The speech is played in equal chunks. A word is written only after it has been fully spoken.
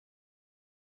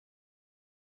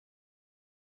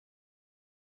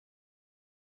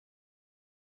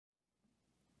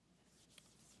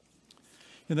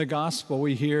In the gospel,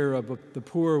 we hear of the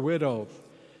poor widow,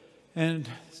 and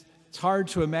it's hard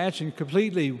to imagine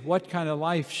completely what kind of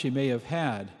life she may have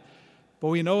had. But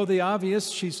we know the obvious: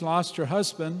 she's lost her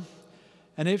husband,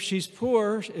 and if she's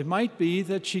poor, it might be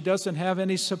that she doesn't have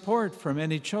any support from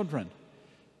any children.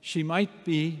 She might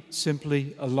be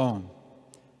simply alone.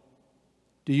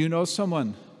 Do you know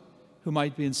someone who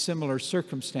might be in similar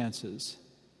circumstances?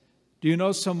 Do you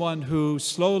know someone who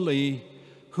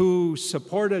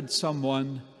supported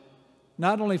someone,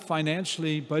 not only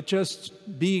financially, but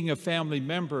just being a family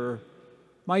member,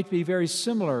 might be very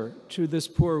similar to this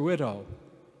poor widow?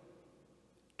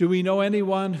 Do we know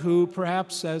anyone who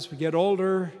perhaps, as we get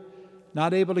older,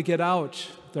 not able to get out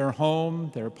their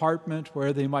home, their apartment,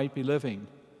 where they might be living?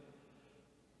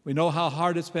 We know how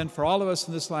hard it's been for all of us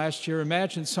in this last year.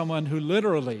 Imagine someone who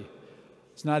literally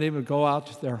is not able to go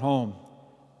out their home,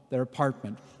 their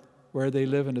apartment, where they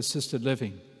live in assisted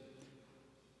living.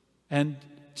 And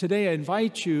today I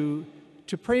invite you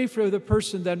to pray for the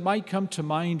person that might come to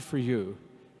mind for you.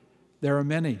 There are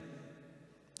many.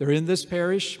 They're in this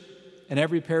parish and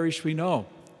every parish we know.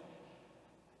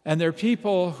 And they're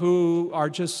people who are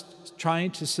just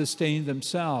trying to sustain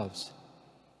themselves.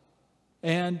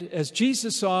 And as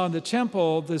Jesus saw in the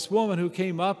temple, this woman who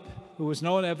came up, who was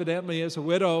known evidently as a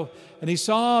widow, and he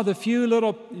saw the few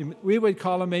little, we would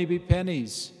call them maybe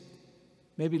pennies,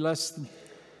 maybe less than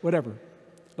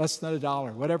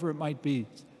 $1, whatever it might be,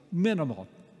 minimal.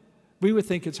 We would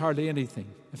think it's hardly anything.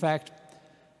 In fact,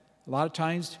 a lot of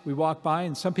times we walk by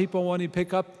and some people won't even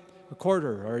pick up a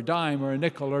quarter or a dime or a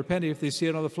nickel or a penny if they see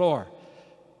it on the floor.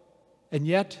 And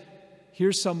yet,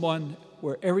 here's someone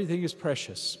where everything is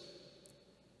precious.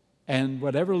 And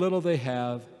whatever little they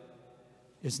have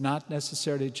is not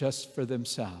necessarily just for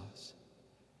themselves.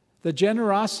 The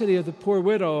generosity of the poor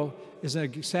widow is an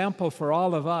example for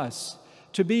all of us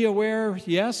to be aware,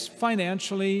 yes,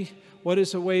 financially, what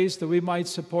is the ways that we might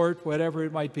support whatever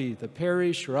it might be, the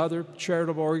parish or other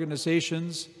charitable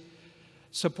organizations,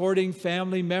 supporting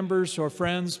family members or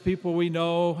friends, people we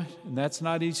know, and that's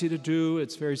not easy to do.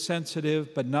 It's very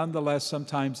sensitive, but nonetheless,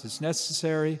 sometimes it's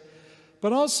necessary.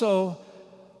 But also,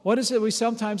 what is it we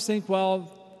sometimes think,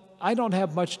 well, I don't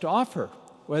have much to offer,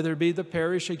 whether it be the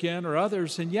parish again or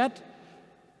others, and yet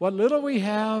what little we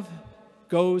have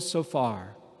goes so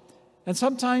far. And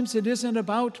sometimes it isn't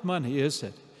about money, is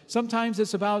it? Sometimes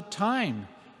it's about time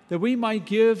that we might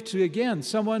give to, again,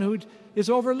 someone who is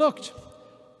overlooked,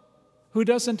 who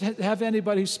doesn't have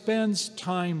anybody who spends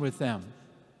time with them,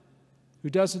 who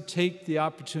doesn't take the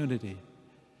opportunity.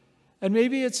 And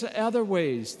maybe it's other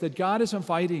ways that God is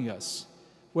inviting us,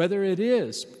 whether it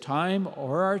is time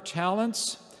or our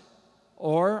talents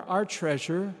or our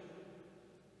treasure,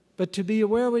 but to be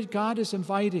aware what God is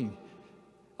inviting.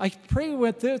 I pray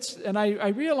with this, and I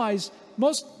realize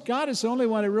God is the only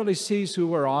one who really sees who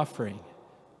we're offering.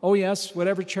 Oh yes,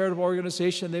 whatever charitable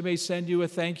organization, they may send you a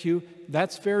thank you.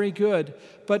 That's very good.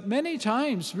 But many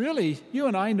times, really, you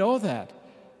and I know that.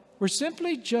 We're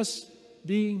simply just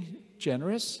being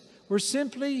generous. We're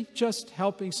simply just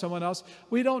helping someone else.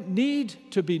 We don't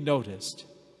need to be noticed.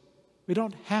 We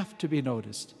don't have to be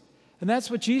noticed. And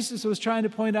that's what Jesus was trying to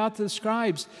point out to the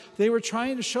scribes. They were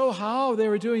trying to show how they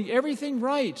were doing everything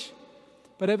right.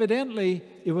 But evidently,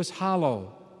 it was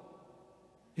hollow.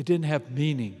 It didn't have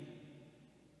meaning.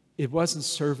 It wasn't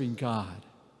serving God.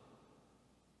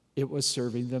 It was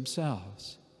serving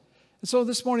themselves. And so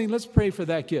this morning, let's pray for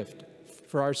that gift,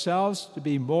 for ourselves to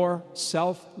be more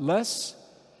selfless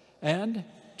and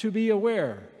to be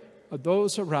aware of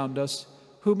those around us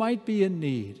who might be in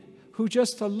need, who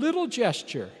just a little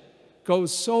gesture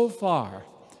goes so far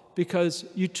because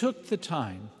you took the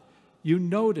time, you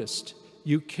noticed,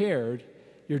 you cared,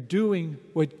 you're doing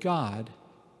what God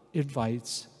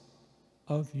invites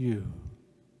of you.